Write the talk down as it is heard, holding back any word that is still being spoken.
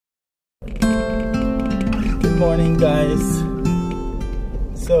Good morning, guys.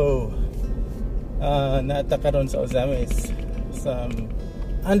 So, naatakaron sa Ozamis, some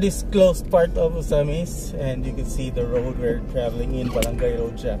undisclosed part of Ozamis, and you can see the road we're traveling in, barangay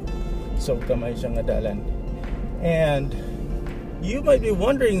road siya. So, kamay siya nga dalan. And you might be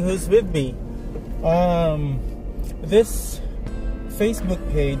wondering who's with me. This Facebook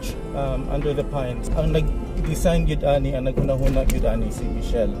page, Under the Pines, ang nag-design yun ani, ang nagunahuna yun ani si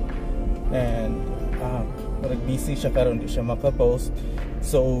Michelle. And busy siya karon, di siya makapost,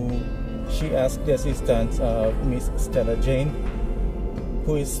 so she asked the assistance of Miss Stella Jane,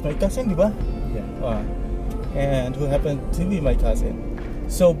 who is my cousin, di ba? Yeah. And who happened to be my cousin.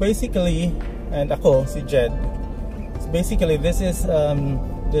 So basically, and ako si Jed, so basically this is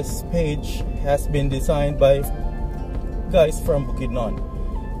this page has been designed by guys from Bukidnon.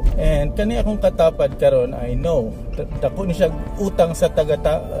 And kani akong katapad karon, I know dako ni siya utang sa taga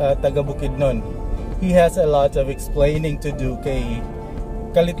Bukidnon. He has a lot of explaining to do, kay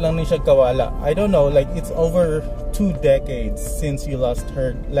kalit lang ni siya kawala. I don't know, like it's over 2 decades since you last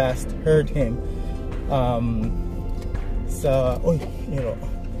heard him.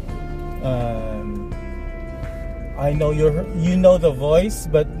 I know you know the voice,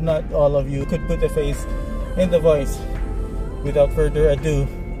 but not all of you could put a face in the voice. Without further ado,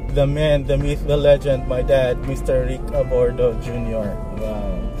 the man, the myth, the legend, my dad, Mr. Rick Abordo Jr.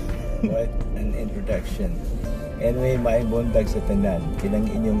 Wow, what an introduction. Anyway, maibundag sa tanan,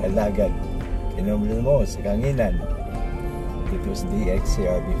 kinang inyong alagad, kinumulil mo sa kanginan. It was the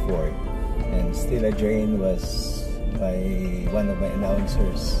XCR before, and Stella Jane was one of my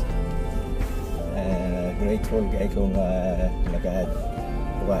announcers. Grateful kay kung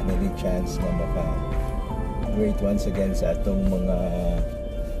nakakuha na rin chance na great once again sa atong mga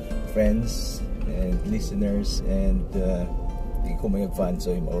friends and listeners, and di ko may fans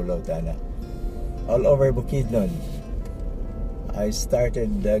so maulaw tana all over Bukidnon. I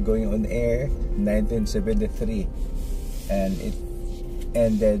started going on air 1973 and it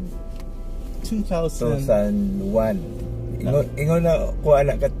ended 2001. Ingon na ko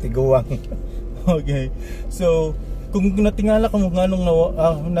anak katiguang. Okay, so kung natingala mo nganong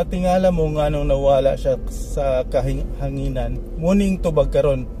nawala siya sa kahanginan, muning tubag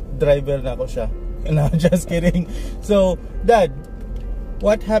karon driver na ako siya. No, just kidding. So, Dad,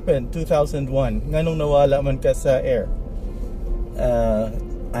 what happened 2001? Nganong nawala man ka sa air?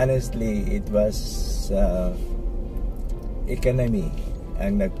 Honestly, it was economy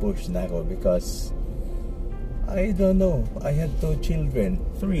ang nag-push na ako, because I don't know, I had 2 children.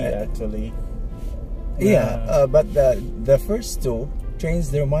 3 actually. Yeah, but the first 2 changed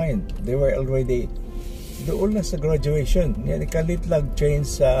their mind. They were already doon na sa graduation. Kalit lang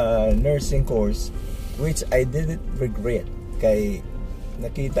change sa nursing course, which I didn't regret, kay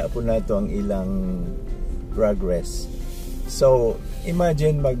nakita po na to ang ilang progress. So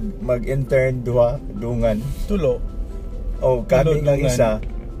imagine mag-intern dungan tulo o kami ng isa.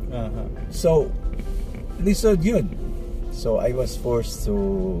 So lisod yun. So I was forced to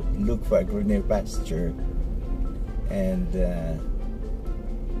look for a greener pasture, and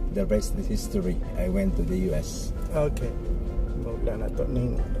the rest is history. I went to the US. Okay.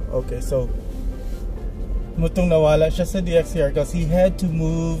 Okay, so mutong nawala siya sa DXR because he had to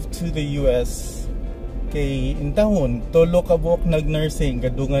move to the US. Kay intahon tolo ka buok nag-nursing,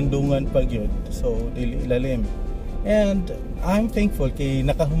 gadungan-dungan pag yun. So dili ilalim. And I'm thankful kay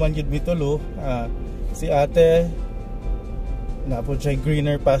nakahuman yun mitolo. Si ate napod siya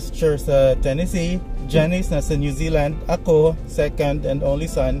greener pasture sa Tennessee. Janice nasa New Zealand. Ako, second and only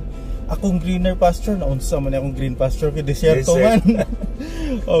son, akong greener pasture. Naunsa man akong green pasture kay desierto man.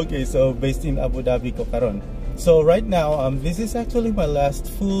 Okay, so based in Abu Dhabi ko karon. So right now, this is actually my last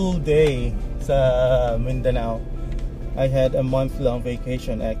full day sa Mindanao. I had a month-long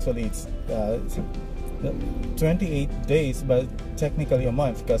vacation. Actually, it's 28 days, but technically a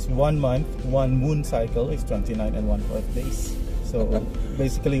month, because 1 month, 1 moon cycle is 29 and 1/4 days. So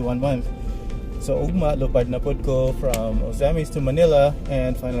basically 1 month. So ugma lupad na pod ko from Ozamis to Manila,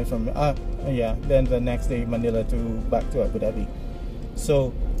 and finally from then the next day Manila to back to Abu Dhabi.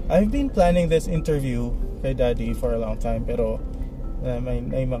 So I've been planning this interview kay Daddy for a long time, pero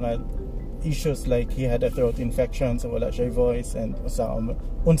may mga issues like he had a throat infection, so wala siya voice, and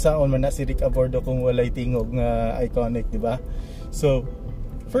unsaon man na si Rick Abordo kung walay tingog nga iconic, di ba? So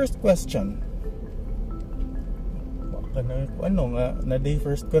first question. Ano nga na day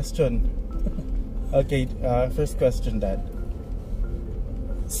first question? Okay, first question, Dad.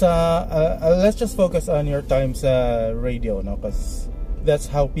 Let's just focus on your time sa radio, no? Because that's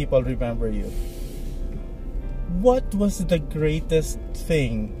how people remember you. What was the greatest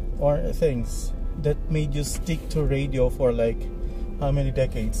thing or things that made you stick to radio for like how many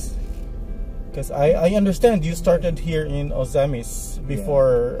decades? Because I understand you started here in Ozamis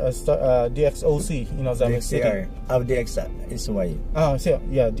before DXOC in Ozamis City. DXSY. So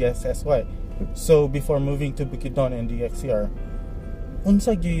yeah, DXSY. So before moving to Bukidnon and DXCR,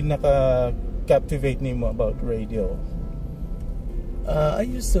 unsa gyud naka-captivate nimo about radio? I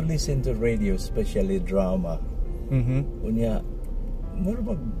used to listen to radio, especially drama. Unya, more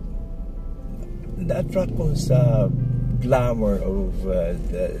mag na-attract ko sa glamour of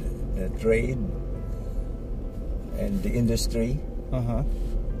the trade and the industry.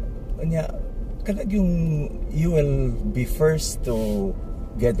 Unya, kanag yung you will be first to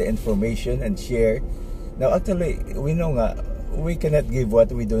get the information and share. Now actually, we know nga we cannot give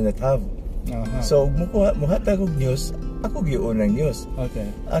what we do not have. So muhatag og news, ako giunang news. Okay.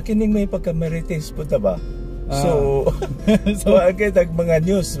 Kining may pagka-merites po ta ba? So agad mga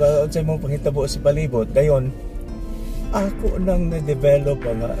news unsay mong panghitabo sa palibot dayon ako nang na-develop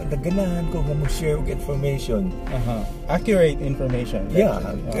nga naganahan ko nga mo-share og information. Accurate information. Yeah,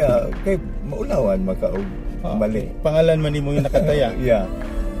 kay maulawan makaog mali. Pangalan man nimo yung nakataya. Yeah.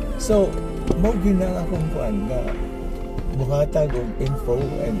 So mo gina akong kuan nga buhatag og info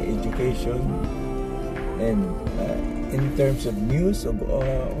and education and in terms of news of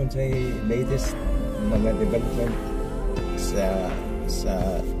unsay latest mga development sa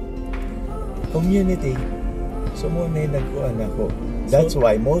community. So mo na nagkuhan ako. That's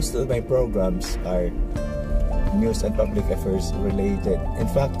why most of my programs are news and public affairs related. In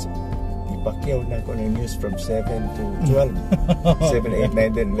fact, ipakyaw na ko ng news from 7 to 12. 7, 8,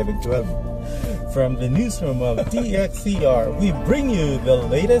 9, 10, 11, 12. From the newsroom of DXCR, we bring you the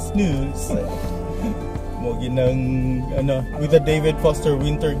latest news. Mo ginang with the David Foster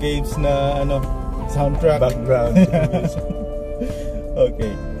Winter Games na soundtrack background.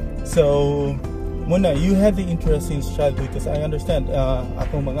 Okay. So muna, you had the interest since childhood because I understand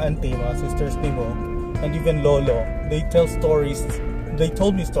akong mga auntie, mga sisters nimo, and even lolo, they told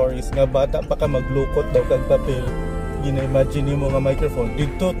me stories nga bata pa ka maglukot daw kag papel. Gina-imagine mo nga microphone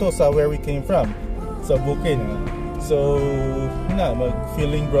dito to sa where we came from, sa bukid. So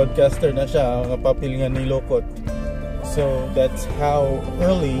mag-feeling broadcaster na siya, nga papel nga nilukot. So that's how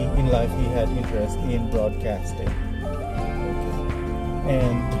early in life he had interest in broadcasting. Okay.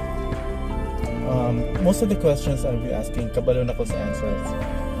 And most of the questions I'll be asking, kabalo na ko sa answers.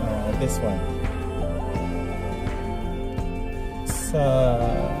 This one. Sa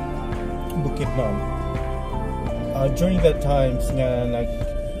Bukidnon, during that times nga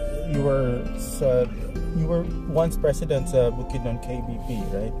you were once president sa Bukidnon KBP,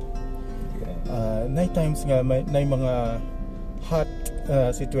 right? Night times nga may mga hot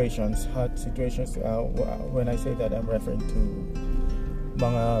situations. When I say that, I'm referring to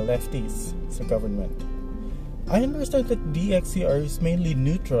mga lefties sa government. I understand that DXCR is mainly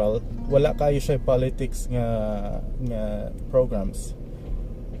neutral. Wala kayo siya politics nga programs.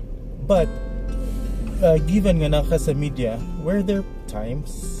 But given nga naka sa media, were there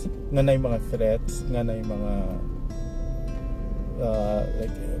times nga na mga threats, nga na mga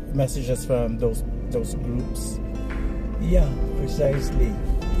like messages from those groups? Yeah, precisely.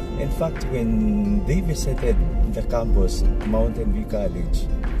 In fact, when they visited the campus, Mountain View College,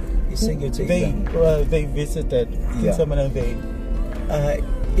 they visited. Yeah. They?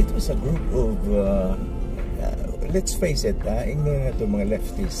 It was a group of let's face it, ingno na to mga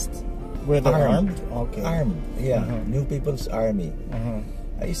leftists. Were they armed? Okay. Armed, yeah. New People's Army.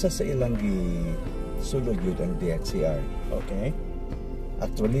 Isa sa ilang sulod yun ang DXCR. Okay.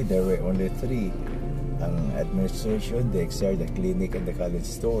 Actually, there were only 3. Ang administration, DXCR, the clinic, and the college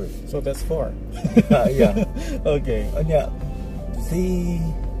store. So that's 4. Yeah. Okay. Anya,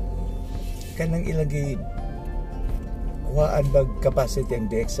 kanang ilagi kuhaan bag capacity ang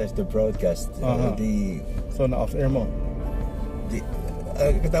DXCR to broadcast. So na off air mo.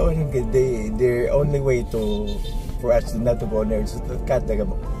 Katawan their only way for us not to go on air is to cut the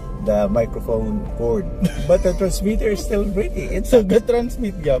microphone cord. But the transmitter is still ready. So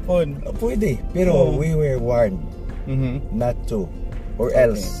transmit yapon. Pwede, pero we were warned not to, or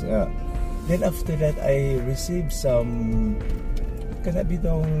else. Then after that, I received some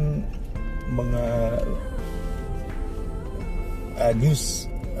kanabitong mga news,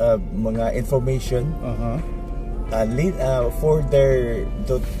 mga information. For their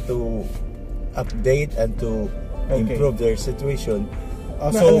to update and to improve their situation.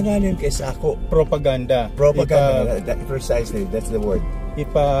 So naalanganin kaysa ako. Propaganda. Precisely, that's the word.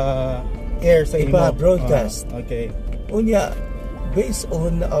 Ipa-air sa inyo. Ipa-broadcast. Okay. Unya, based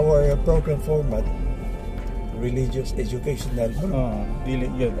on our program format, religious educational. Dili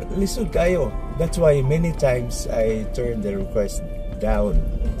yun. Lisod kayo. That's why many times I turned the request down,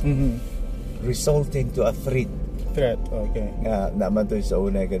 resulting to a threat. Okay. Naman to sa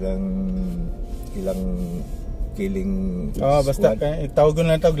una kadang ilang killing basta tawag ko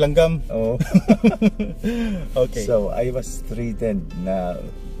na tawag langgam. Okay. So I was threatened na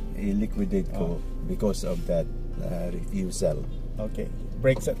i-liquidate ko because of that refusal. Okay.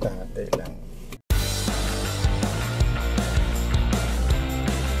 Break sa tate lang.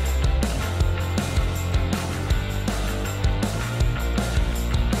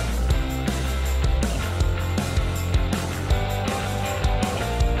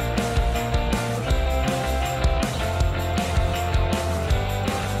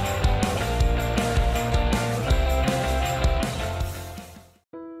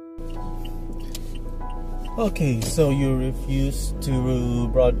 Okay, so you refuse to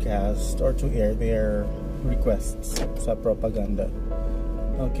broadcast or to air their requests sa propaganda.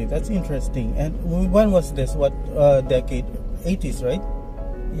 Okay, that's interesting. And when was this? What decade? 80s, right?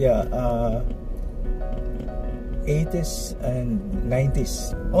 Yeah, 80s and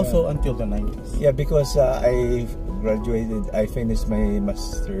 90s. Also until the 90s. Yeah, because I finished my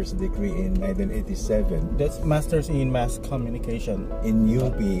master's degree in 1987. That's master's in mass communication. In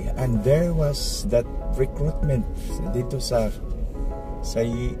UP. And there was that recruitment dito sa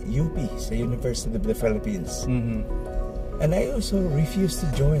UP, sa University of the Philippines. And I also refused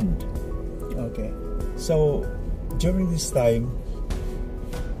to join. Okay. So, during this time,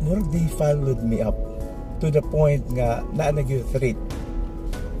 they followed me up to the point nga na nag-threat.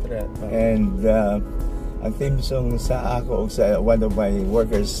 And ang theme song sa ako o sa one of my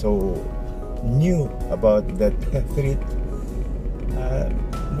workers so knew about that threat.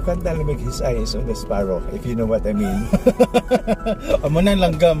 Mukhang talamig his eyes on the sparrow, if you know what I mean. Muna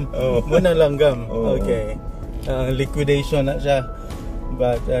langgam. Muna langgam. Okay. Liquidation na siya,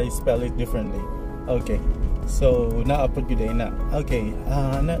 but I spell it differently. Okay. So, na-upload ko din na. Okay.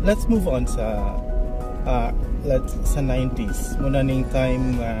 Let's move on sa 90s. Muna ning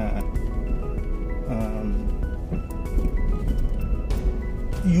time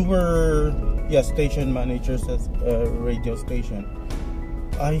you were station managers at radio station.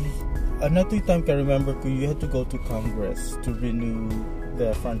 Another time I remember you had to go to Congress to renew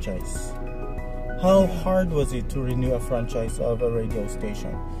the franchise. How hard was it to renew a franchise of a radio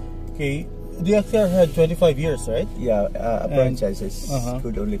station? Okay, the XR had 25 years, right? Yeah, a franchise is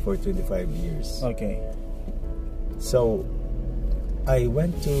good only for 25 years. Okay. So I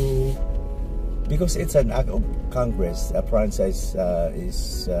went to, because it's an act of Congress, a franchise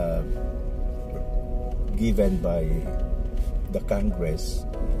is given by the Congress,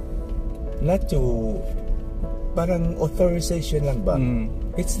 not to parang authorization lang ba?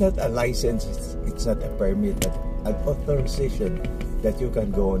 It's not a license, it's not a permit, but an authorization that you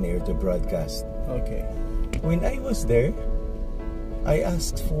can go on air to broadcast. Okay. When I was there, I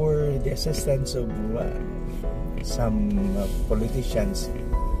asked for the assistance of some politicians,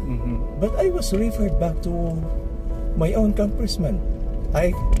 but I was referred back to my own congressman.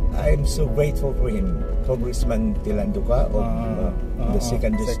 I'm so grateful for him, Congressman Tilanduka of the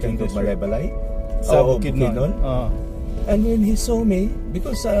second district of Malaybalay, Bukidnon. And when he saw me,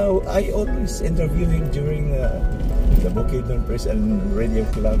 because I always interview him during the Bukidnon Press and Radio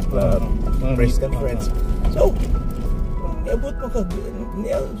Club press conference. So, niabot mo ka,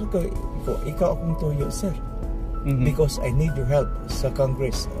 ikaw akong tuyo, sir. Because I need your help sa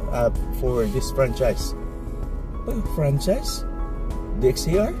Congress for this franchise. Franchise? The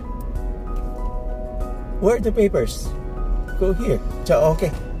XCR? Where are the papers? Go here. Okay.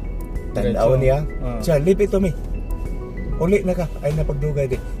 Tanaw niya. Leave it to me. Uli na ka. Ay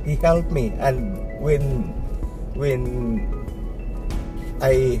napagdugay din. He helped me. And when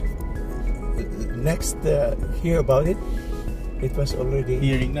I next hear about it, it was already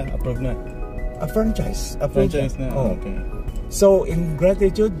hearing na, approved na. A franchise. Franchise na. Okay. So in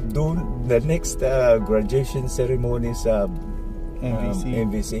gratitude, the next graduation ceremony sa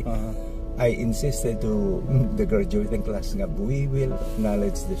MVC, I insisted to the graduating class nga we will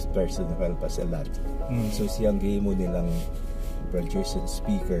acknowledge this person who helped us a lot. So siyang gihimo nilang graduation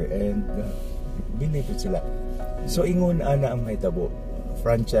speaker and binibig sila. So ingon ana ang mahitabo.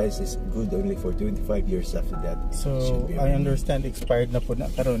 Franchise is good only for 25 years after that. So I understand expired na po na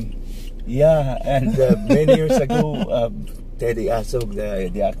karon. Yeah, and many years ago, Teddy Asog,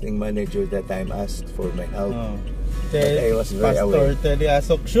 the acting manager that time, asked for my help. But I was very aware. Pastor Teddy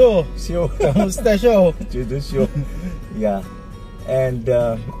Asog show. Kamusta show? Judo show. Yeah, and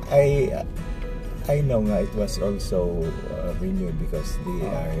I know nga it was also renewed because they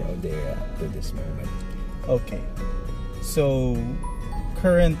are on there up to this moment. Okay. So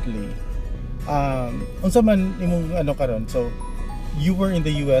currently unsa man imong ano karon? So you were in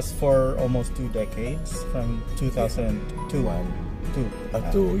the US for almost 2 decades from 2002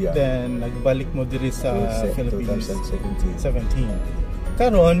 yeah. Then nagbalik mo diri sa Philippines 2017.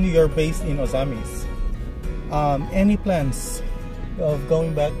 Karon you're based in Ozamis. Any plans of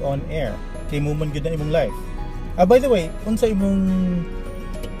going back on air? Kay mo man gyud na imong life. By the way, unsa imong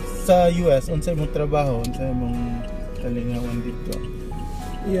sa US, unsa imong trabaho, unsa imong kalingawan dito?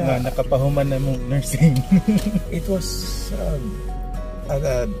 Yeah, nakapahuman na mong nursing. It was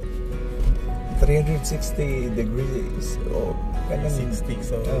 360 degrees o 60,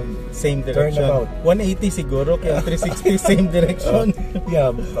 so same direction. Turnabout. 180 siguro, kaya 360 same direction.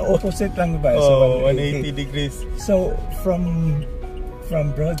 Yeah, opposite lang ba? So 180 degrees. So from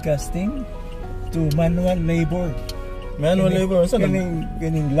broadcasting to manual labor. So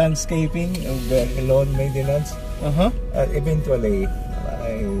getting landscaping of the lawn maintenance. Eventually,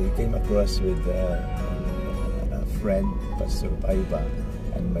 I came across with a friend, Pastor Paiva,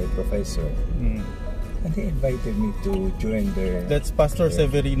 and my professor. And they invited me to join their... That's Pastor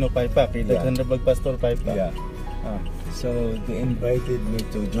Severino Paipa. Yeah. Pastor Paipa. Yeah. So they invited me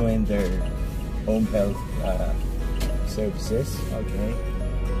to join their home health services. Okay.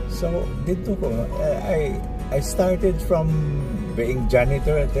 So dito ko, I started from being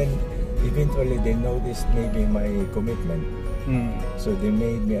janitor, and then eventually they noticed maybe my commitment. So they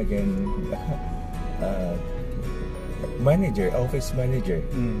made me again office manager.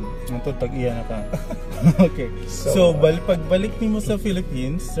 Ito tag-iya na ka. Okay. So pagbalik mo sa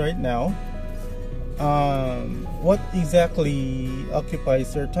Philippines right now, what exactly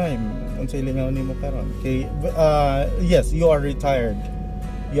occupies your time? Unsa ilingaw nimo karon? Okay. Yes, you are retired.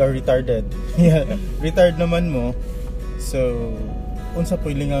 You are retarded. Yeah, retired naman mo. So, unsa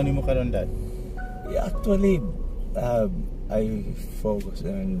po ilingaw nimo karon dad? Yeah, actually, I focus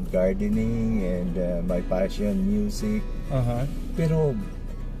on gardening and my passion, music. Pero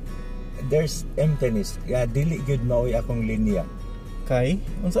there's emptiness. Dili good maoy akong linya. Kay?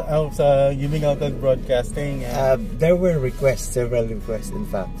 Unsa sa giving out of broadcasting? There were several requests in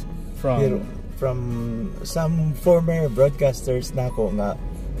fact. From some former broadcasters na ako nga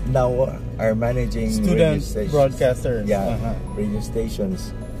now are managing student broadcasters. Yeah, radio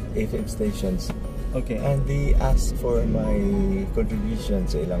stations, FM stations. Okay. And they asked for my contribution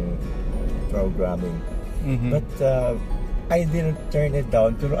sa ilang programming. But I didn't turn it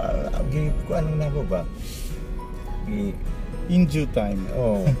down. Pero kung anong nako ba? In due time.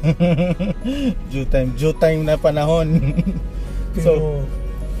 Oh. Due time na panahon. Pero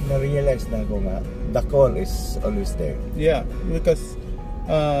na-realize na ako nga the call is always there. Yeah, because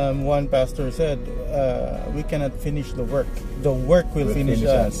one pastor said, we cannot finish the work. The work will finish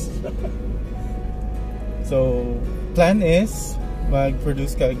us. So, plan is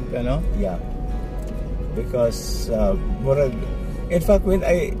mag-produce ka, ano? Yeah. Because, in fact, when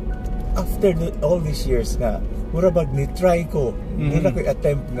after all these years nga, murabag ni-try ko, mura ko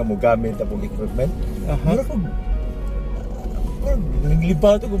attempt nga mo gamit ang equipment, mura ko,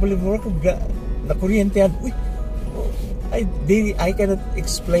 nanglibato ko, mura ko na-kuryentehan, uy, I cannot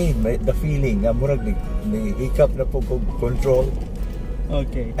explain the feeling nga murag ni hiccup na po control.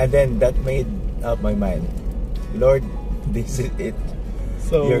 Okay. And then that made up my mind. Lord, this is it.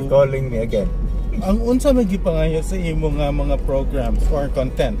 So you're calling me again. Ang unsa may gipangayo sa imo nga mga programs or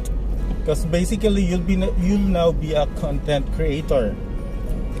content? Because basically you'll now be a content creator.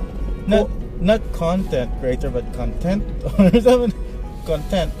 Not content creator but content or something.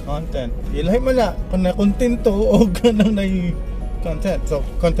 Content. Ilay mo na kung na-contento o ganang na content. So,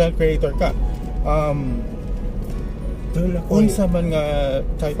 content creator ka. Unsa man nga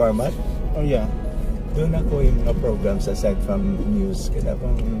type format? Oh yeah. Doon ako yung mga programs aside from news. Kaya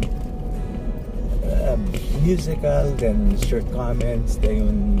pang musical, then short comments,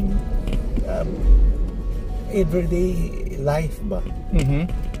 then everyday life ba?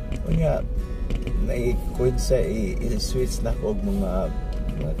 Kanya na-quit sa i-switch na ko mga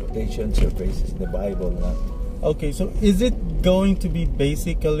quotations or phrases in the Bible na. Okay, so is it going to be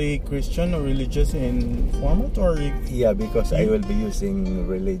basically Christian or religious in format or? Yeah, because I will be using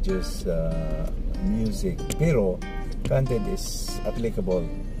religious music, pero content is applicable.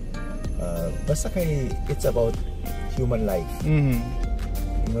 Basta kay it's about human life.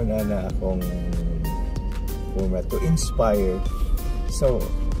 Na akong format to inspire. So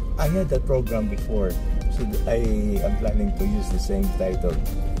I had that program before, so I am planning to use the same title.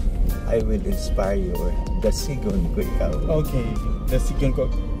 I will inspire you, or Dasigon Ko Ikaw. Okay, Dasigon Ko.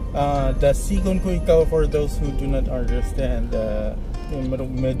 Dasigon Ko Ikaw, for those who do not understand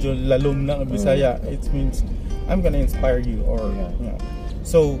medyo lalom na ang Bisaya, it means I'm gonna inspire you, or yeah.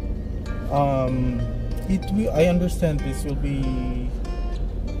 So I understand this will be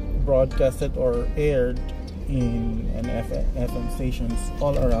broadcasted or aired in an FM stations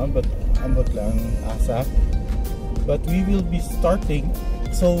all around, but ambot lang asa. But we will be starting.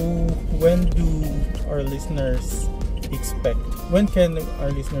 So when do our listeners expect? When can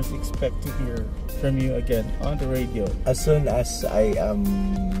our listeners expect to hear from you again on the radio? As soon as I am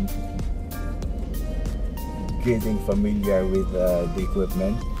getting familiar with the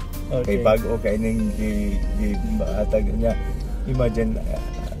equipment. Okay. Kay bago kay ning atag niya, imagine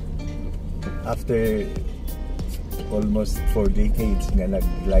after almost 4 decades nga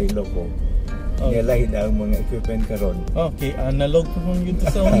naglaylo ko. Nilahi na ang mga equipment karon. Okay, analog pa kung yun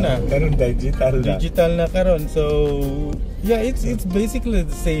sa una. Karon digital na. Digital na karon. So yeah, it's basically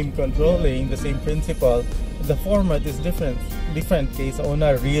the same controlling, the same principle. The format is different. Kay sa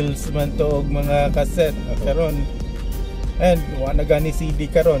una reels man to og mga cassette karon. And wala gani CD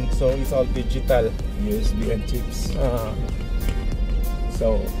karon, so it's all digital. USB and chips.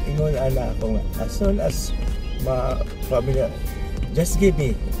 So ingon ana ako, as soon as familiar, just give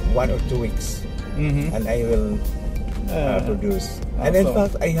me 1 or 2 weeks, and I will produce. And in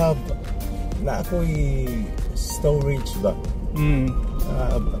fact, I have na ako'y storage ba.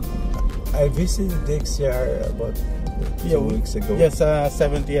 I visited DXR about 2 weeks ago. Yes,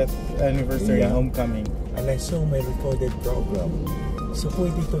 70th anniversary homecoming. And I saw my recorded program. So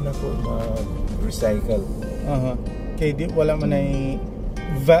pwede ito na ko ma-recycle. Okay, wala man ay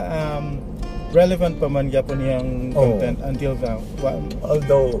relevant pa man yapon yung content until now.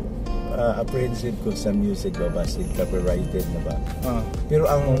 Although apprehensive ko sa music ba basid copyrighted na ba. Pero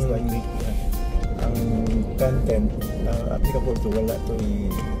ang most likely, ang content applicable to wala to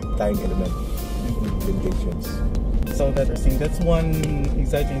time element limitations. So that's one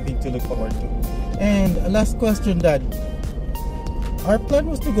exciting thing to look forward to. And last question, Dad. Our plan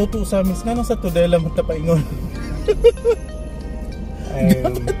was to go to Ozamis. Nga sa Tudela magtapaingon.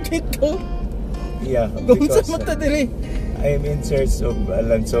 Yeah, because I am in search of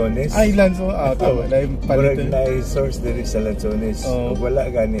Lanzones. Ay, Lanzones. Tama na yung palitan. Murag na source diri sa Lanzones. Wala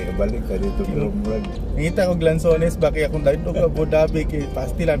gani, balik ka dito. Pero murag ngita ko Lanzones, baki akong dahil ko Abu Dhabi kay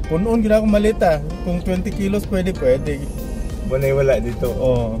pastilan. Punoon gina akong malita. Kung 20 kilos pwede. Bunay wala dito.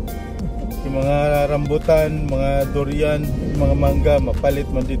 Yung mga rambutan, mga durian, mga mangga, mapalit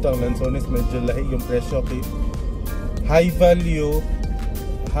man dito ang Lanzones. Medyo lahi yung presyo. High value,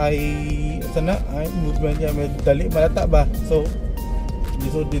 high movement niya, may dali malata ba, so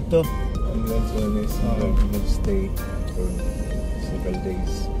dito ang Lanzones will stay for several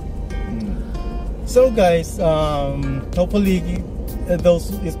days. So guys, hopefully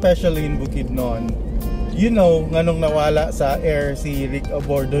those especially in Bukidnon, you know nganong nawala sa air si Rick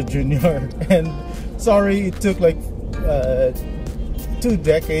Abordo Jr. and sorry it took like 2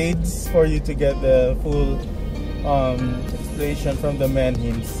 decades for you to get the full explanation from the man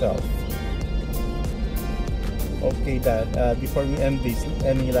himself. Okay, Dad, before we end this,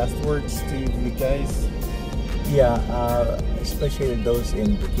 any last words to you guys? Yeah, especially those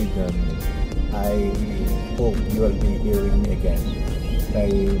in Bukidnon, I hope you will be hearing me again.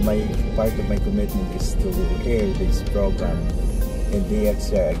 My part of my commitment is to air this program in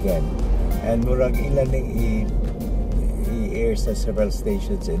DXR again. And murag ilan ning i-air sa several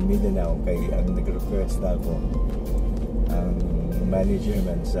stations in Mindanao kay ang nag-request na ako ang manager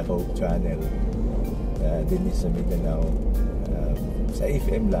man sa Hope Channel din sa Mindanao sa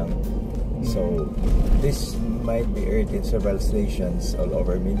FM lang. So this might be aired in several stations all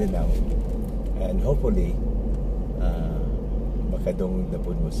over Mindanao, and hopefully makadong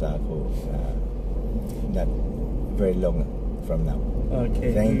napun mo sa ako not very long from now.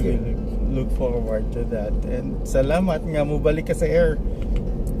 Okay, thank you. Look forward to that, and salamat nga mo balik ka sa air.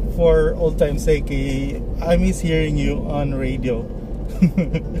 For old time's sake, I miss hearing you on radio.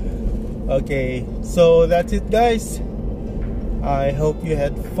 Okay, so that's it, guys. I hope you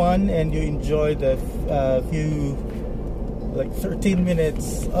had fun and you enjoyed the few, like 13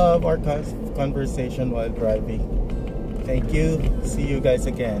 minutes of our conversation while driving. Thank you. See you guys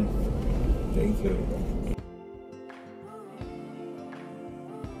again. Thank you.